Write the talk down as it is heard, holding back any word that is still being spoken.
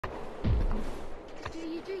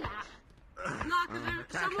you do that? No, because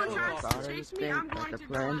if someone tries to chase me, I'm going to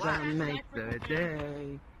plans I make the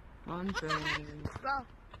day. One day. Bro,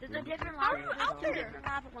 there's a different lava.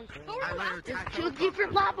 There's two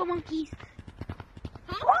different lava monkeys.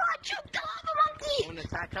 Huh? Oh, I choked the lava monkey! I want to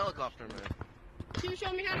attack helicopter mode. Can you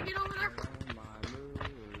show me how to get over there?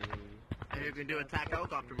 Hey, you can do attack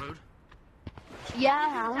helicopter mode.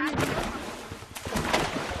 Yeah, I want to.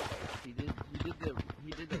 He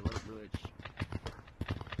did the road glitch.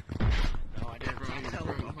 No, I did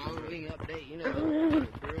wrong. Halloween update, you know,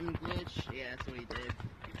 broom glitch. Yeah, that's what he did.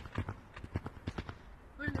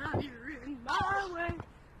 We're not here in my way.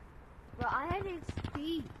 Bro, I had his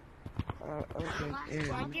speed. Okay.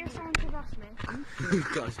 Why dare someone to rush me?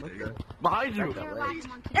 Gosh, nigga. Behind you! You're not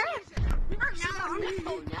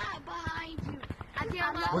behind you.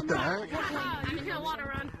 What the heck? You can't water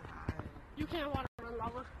run. You can't water run,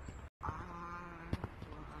 lava.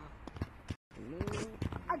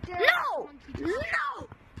 No! No!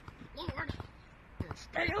 Lord.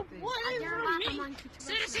 Stay away from me.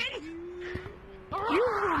 Citizen!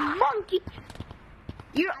 You're a monkey!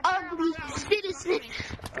 You're ugly citizen!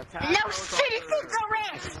 No citizens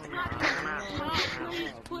arrest!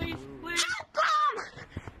 Please. Choke them!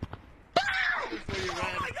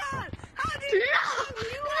 Oh my god! How did No!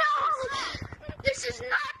 This is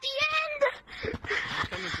not the end! I'm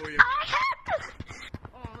coming for you. I have to...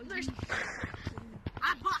 Oh, there's...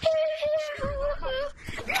 I bought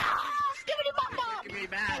No! Skibbity bop bop! Give me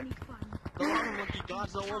back. The lava monkey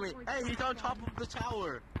dodged the woman. Hey, he's on top of the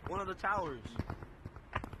tower. One of the towers.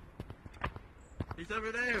 He's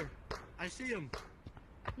over there. I see him.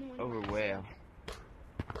 Over where?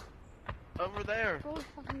 Over there. Bro,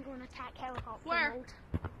 fucking going to attack helicopter. Where? mode.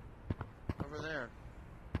 Over there.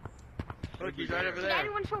 Look, he's right over Did there.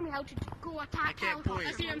 anyone show me how to go I attack can't point.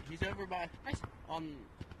 I see him. He's over by,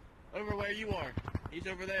 over where you are. He's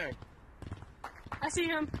over there. I see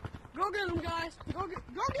him. Go get him, guys. Go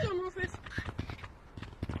get him, Rufus.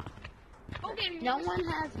 Go get him. No one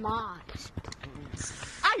has mods.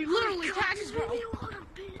 I literally tagged his bro.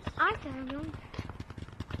 I don't know.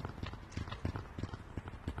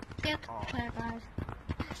 Get clear, guys.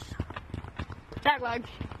 Tag lag.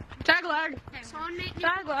 Tag lag.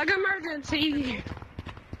 Tag lag emergency.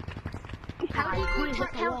 How do you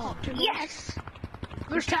attack helicopter? Yes!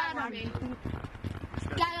 There's tag on me.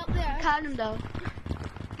 Guy up there. Caught him though.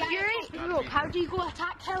 Look, how do you go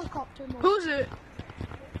attack helicopter mode? Who's it?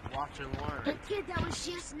 Watch and learn. The kid that was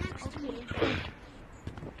just next to me.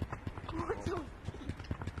 What the?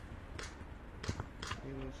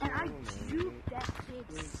 And I juked that kid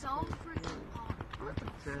so freaking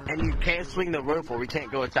hard. And you can't swing the rope or we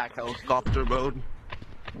can't go attack helicopter mode.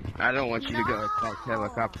 I don't want you to go attack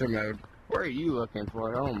helicopter mode. Where are you looking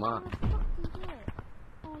for? Oh my.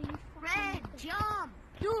 Red, jump!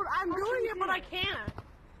 Dude, I'm doing it, but I can't.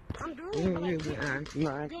 I'm doing it, but I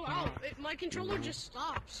can't. Go out. My controller just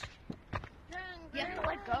stops. You have to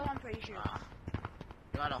let go, I'm pretty sure.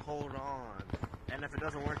 You gotta hold on. And if it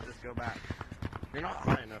doesn't work, just go back. You're not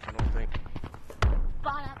high enough, I don't think.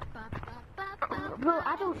 Bro,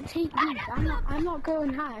 I don't take these. I'm not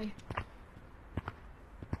going high.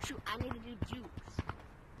 Shoot, I need to do jukes.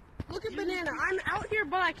 Look at Banana. I'm out here,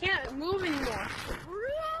 but I can't move anymore.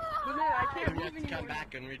 Banana, I can't You move have to anymore. come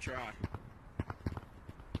back and retry.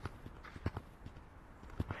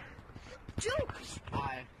 Jukes!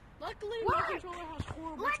 Hi. Luckily, What? my controller has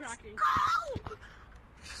horrible Let's tracking. go!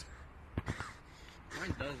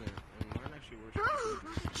 Mine doesn't. And mine actually works. Bro,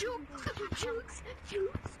 jukes.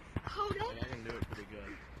 Hold Yeah, up. I can do it pretty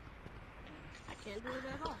good. I can't do it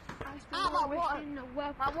at all. My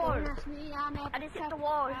wall. I just hit the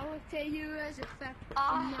wall. I will tell you as a fact.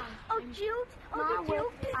 Jukes. I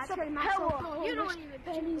It's a turned myself power. You don't even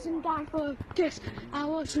pennies and dime for this. I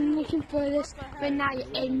wasn't looking for this, but now you're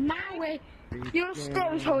in my way. You're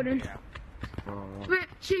still holding.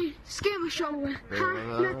 Richie, skim showing.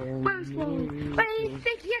 Where's rolling? Where do you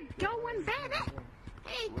think you're going, baby?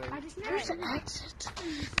 Hey, I just never said exit.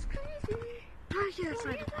 It's crazy. Oh, yes, I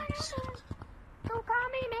exit. Don't call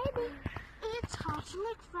me maybe. It's hard to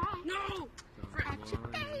look right. No! At your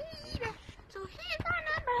baby. So here's my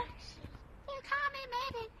number. You call me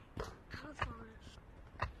maybe.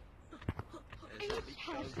 It's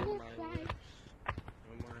hard to look right.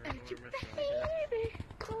 At your baby.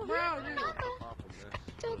 So here's my number.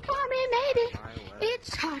 So call me maybe.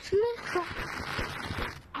 It's hard to look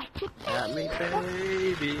right. At your At me,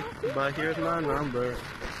 baby. But here's my number.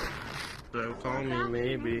 So call me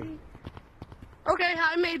maybe. Okay,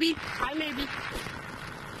 hi, maybe.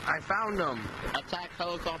 I found them. Attack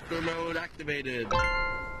helicopter mode activated.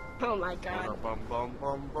 Oh my god. Bum bum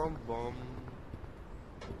bum bum bum.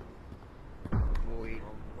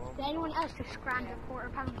 anyone else just grind a quarter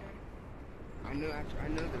pounder? I know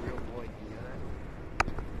the real boy. Do you know that?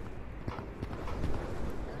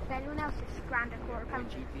 If anyone else just grind a quarter pounder?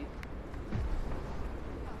 GP.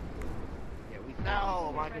 Yeah, we.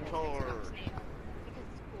 No, my controller. Because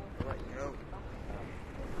it's cool. I'll let you know.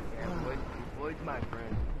 Yeah, Boyd's my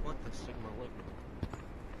friend. What the Sigma Ligma?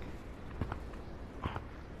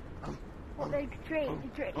 Well,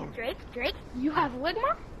 Drake, you have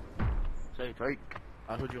Ligma? Say Drake.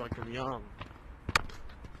 I heard you like them young.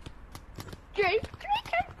 Drake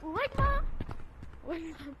has Ligma.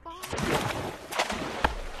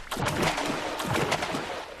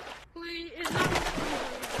 Please, it's not.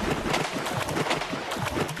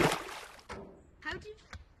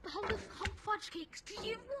 How fudge cakes do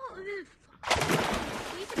you want?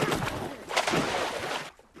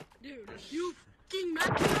 Dude, you fucking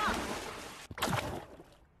messed it up.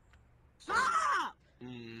 Stop!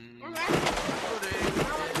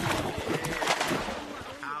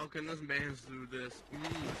 How can this man do this?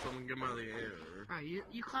 Someone get him out of the air. Alright,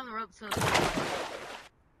 you climb the rope so.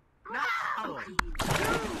 No!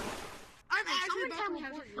 I'm actually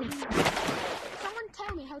Someone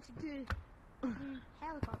tell me how to do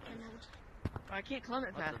helicopter mode. I can't climb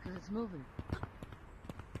it fast because it's moving.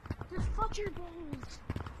 Just fudge your balls.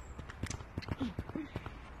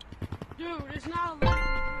 Dude, it's not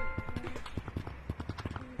letting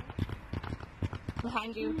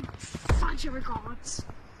Behind you. Fudge your gods.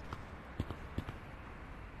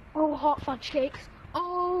 Oh, hot fudge cakes.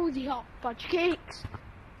 Oh, the hot fudge cakes.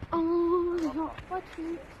 Oh, the hot fudge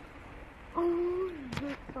cakes. Oh, the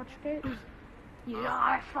hot fudge cakes.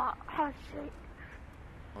 Yeah, hot fudge cake.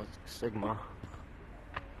 Oh, Sigma.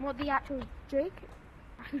 What, the actual Drake?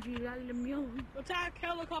 How do you like them young? attack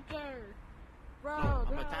helicopter! Bro,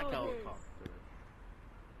 I'm attack helicopter.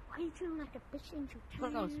 Why are you doing like a bitch into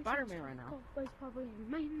Look, I'm Spider-Man right now. Boy's probably in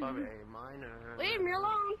mine. Probably a minor. Leave me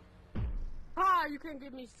alone! Ah, you can't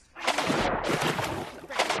give me.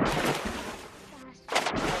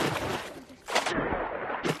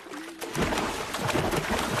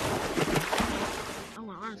 Oh,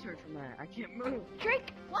 my arm's hurt from that. I can't move.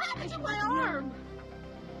 Drake, what happened to my arm?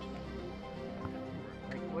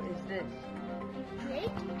 What is this?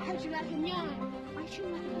 Drake, how'd you like him young? Why should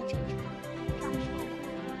you let me change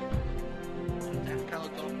Attack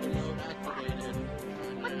helicopter mode activated.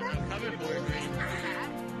 I'm coming for you, Green.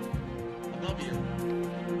 Above you.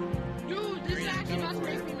 Dude, this is actually about to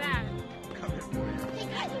make me mad. Coming for you. Hey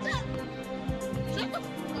guys, what's up? Shut the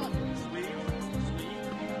fuck up. Sweet.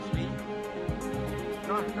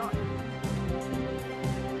 No.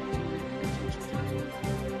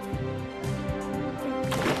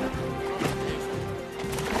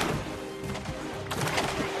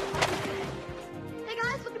 Hey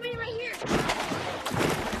guys, look at me right here.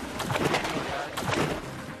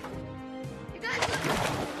 You guys, look.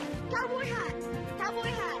 Cowboy hat.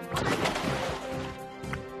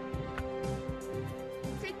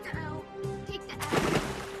 Take the L.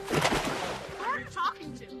 Who are you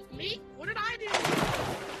talking to? Me? What did I do?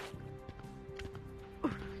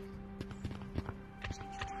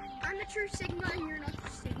 I'm a true Sigma and you're not a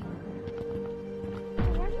Sigma.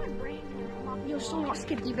 Where's my brain? You're still not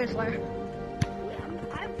Skibby Bizzler.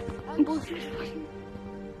 I'm bullshit.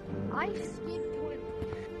 I skipped one.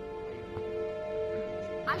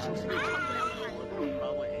 I should skip one.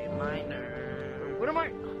 Probably a minor. What am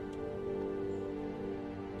I?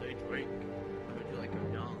 Say Drake. I heard you like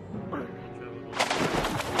him young.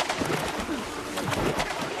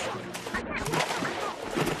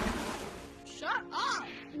 Shut up!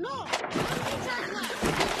 No!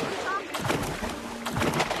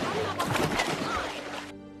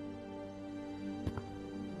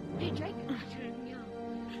 Hey Drake, I turned me on.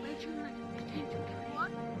 Why turn like a potential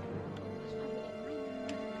what?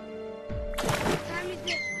 Time is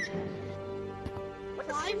it?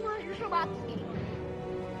 Why were you so about to skate?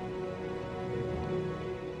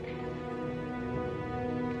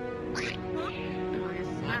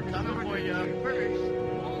 I'm coming for you. First.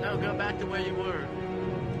 No, go back to where you were.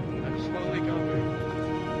 I'm slowly going.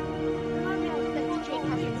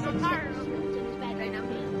 I'm tired of moving to this bed right now.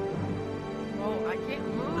 Oh, I can't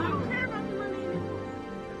move. I don't care about the money.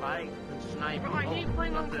 If I can snipe Bro, I hate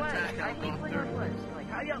playing on the Quest. attack I hate playing on helicopter. Quest. Like,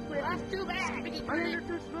 how y'all play? That's too bad. I mean, they're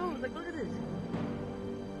too smooth. Like, look at this.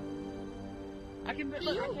 I can.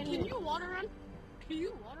 Look, I can you water run? Can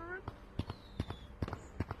you water run?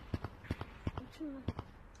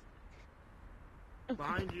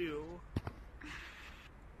 Behind you.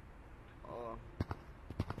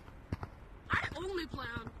 I only play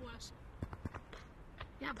on Quest.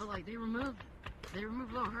 Yeah, but like they removed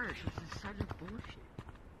Little Hirsch, which is such a bullshit.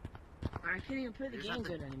 I can't even play the game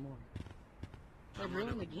good anymore. They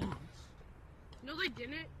ruined the game. No, they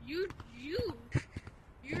didn't. You're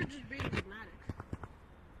just being dramatic.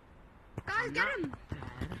 Guys, get him!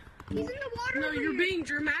 Bad. He's in the water. No, over you're here. being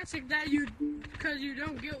dramatic because you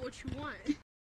don't get what you want.